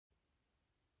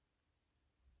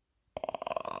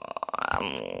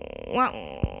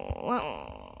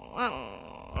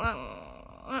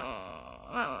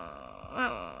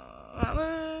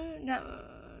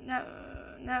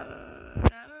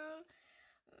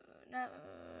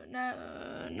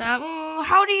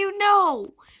How do you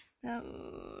know?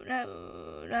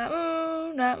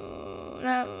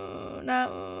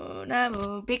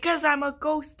 Because I'm a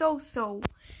ghost also.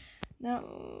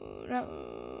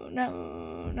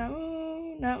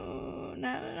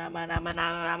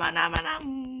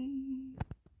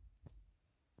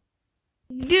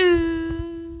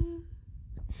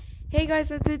 Hey guys,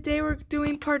 so today we're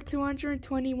doing part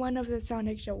 221 of the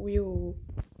Sonic Show.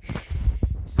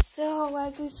 So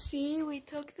as you see, we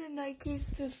took the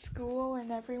Nikes to school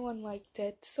and everyone liked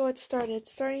it. So it started.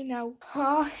 Starting now.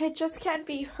 It just can't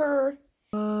be her.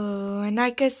 And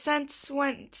I can sense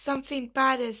when something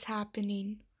bad is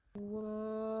happening.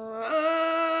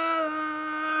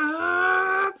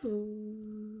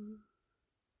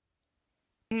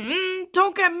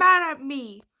 Don't get mad at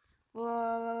me. Oh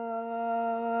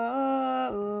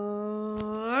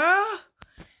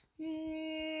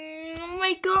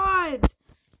my god.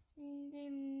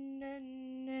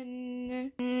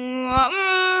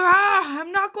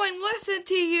 I'm not going to listen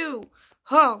to you.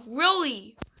 Huh,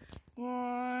 really?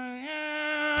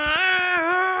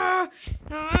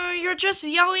 You're just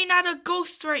yelling at a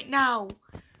ghost right now.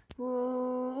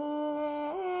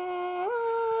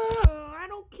 I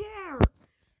don't care.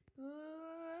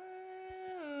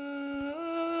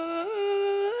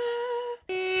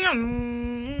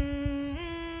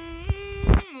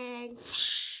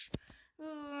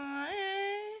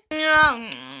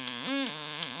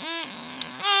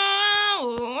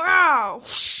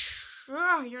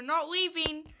 You're not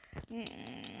leaving.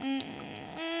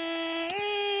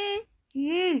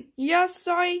 Yes,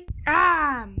 I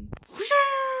am.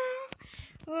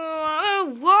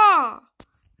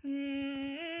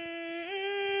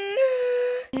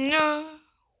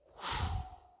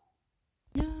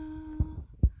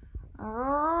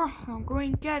 I'm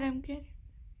going to get him.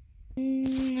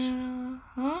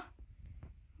 Huh?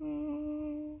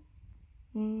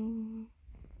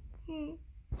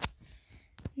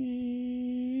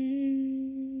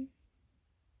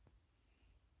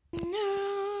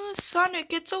 No,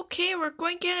 Sonic, it's okay. We're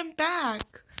going to get him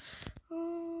back.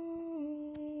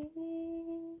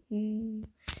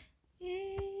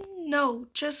 No,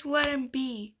 just let him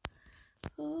be.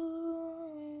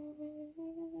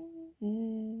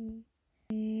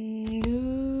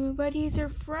 But he's your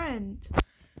friend.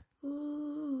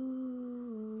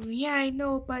 Yeah, I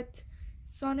know, but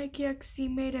Sonic EXE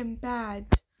made him bad.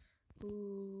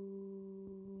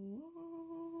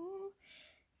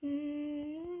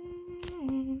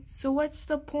 So what's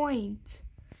the point?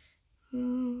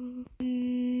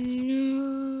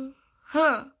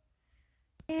 Huh?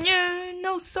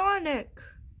 No, Sonic.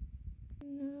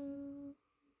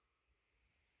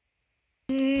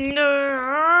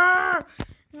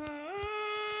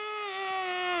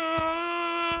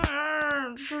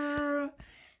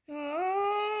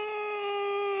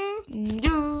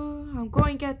 I'm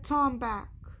going to get Tom back.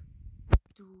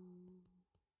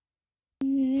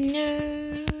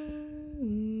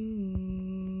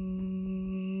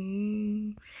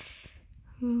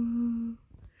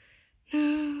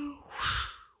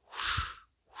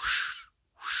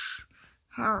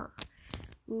 Her.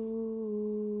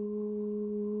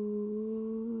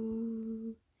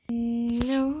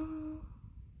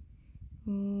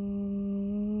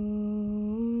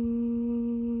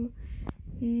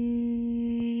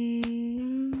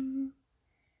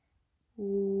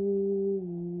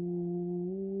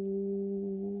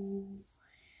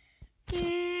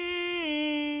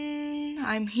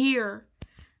 I'm here.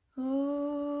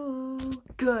 Oh,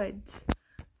 good.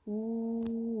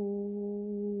 Ooh.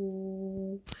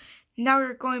 Now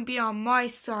you're going to be on my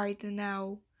side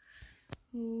now.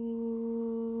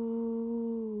 Ooh.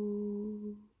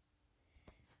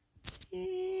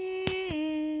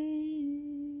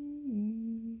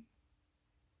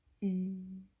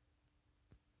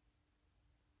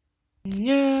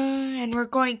 And we're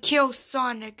going to kill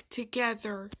Sonic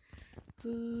together.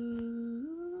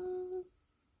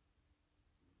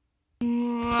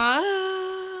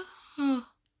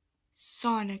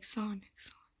 Sonic.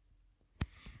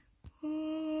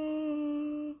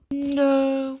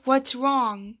 What's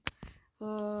wrong?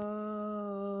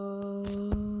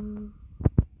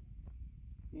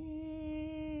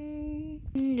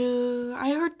 I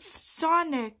heard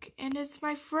Sonic, and it's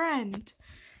my friend.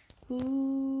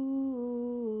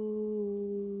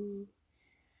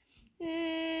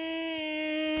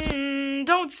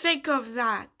 Don't think of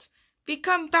that.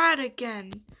 Become bad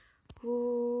again.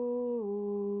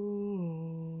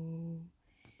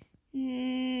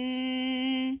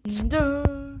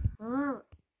 No.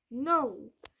 No.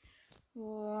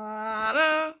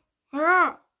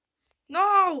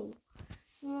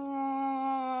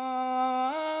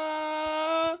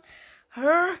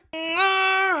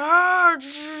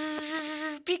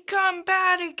 Become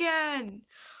bad again.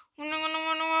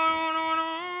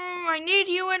 I need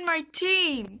you in my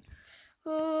team.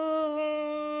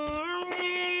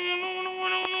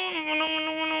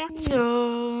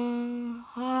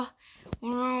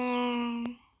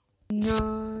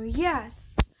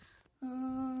 Yes.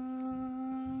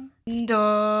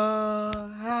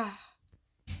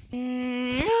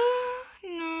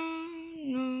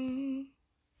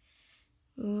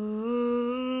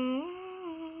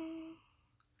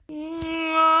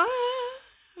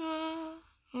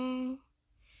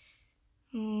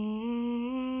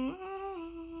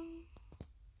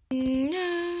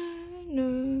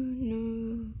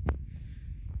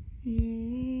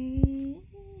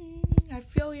 I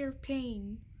feel your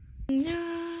pain.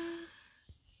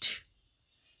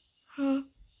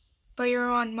 But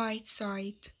you're on my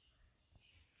side.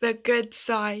 The good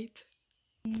side.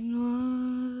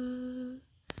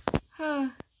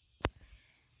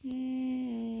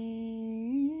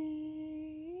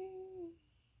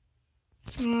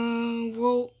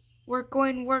 Well, we're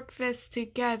going to work this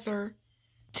together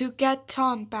to get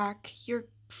Tom back, your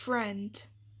friend.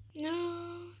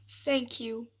 No, thank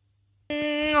you.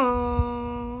 He's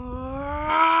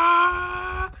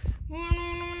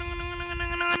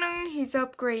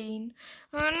upgrading.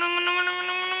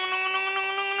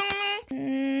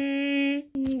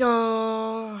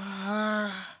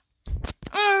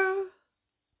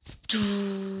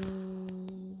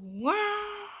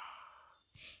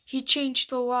 He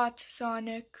changed a lot,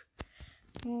 Sonic.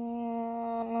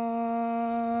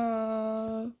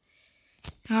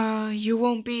 You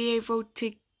won't be able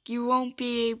to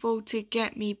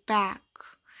get me back.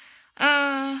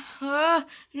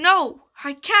 No,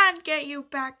 I can't get you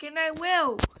back, and I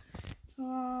will.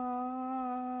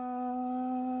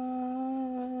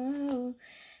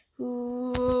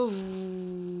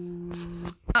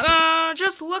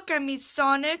 Just look at me,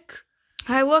 Sonic.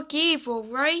 I look evil,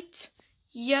 right?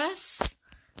 Yes.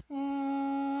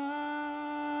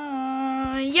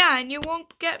 Yeah, and you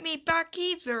won't get me back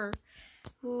either.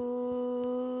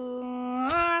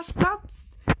 Stop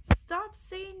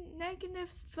saying negative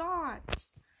thoughts.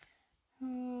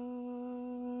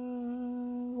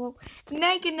 Well,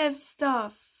 negative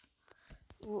stuff.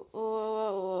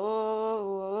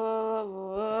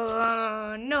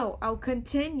 No, I'll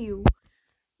continue.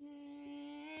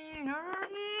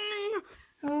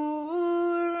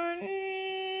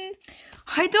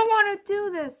 I don't want to do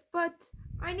this, but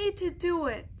I need to do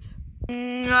it.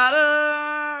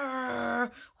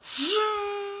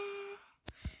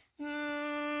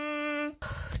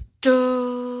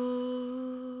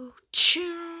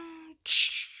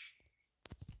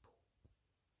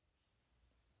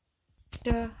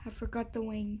 I forgot the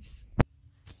wings.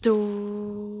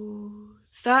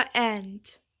 The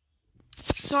end.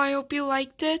 So I hope you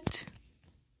liked it.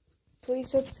 Please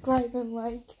subscribe and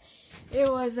like. It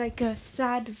was like a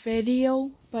sad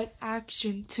video, but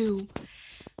action too.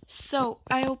 So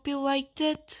I hope you liked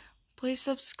it. Please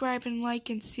subscribe and like,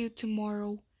 and see you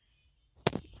tomorrow.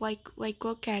 Like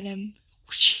look at him.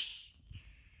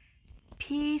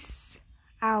 Peace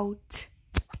out.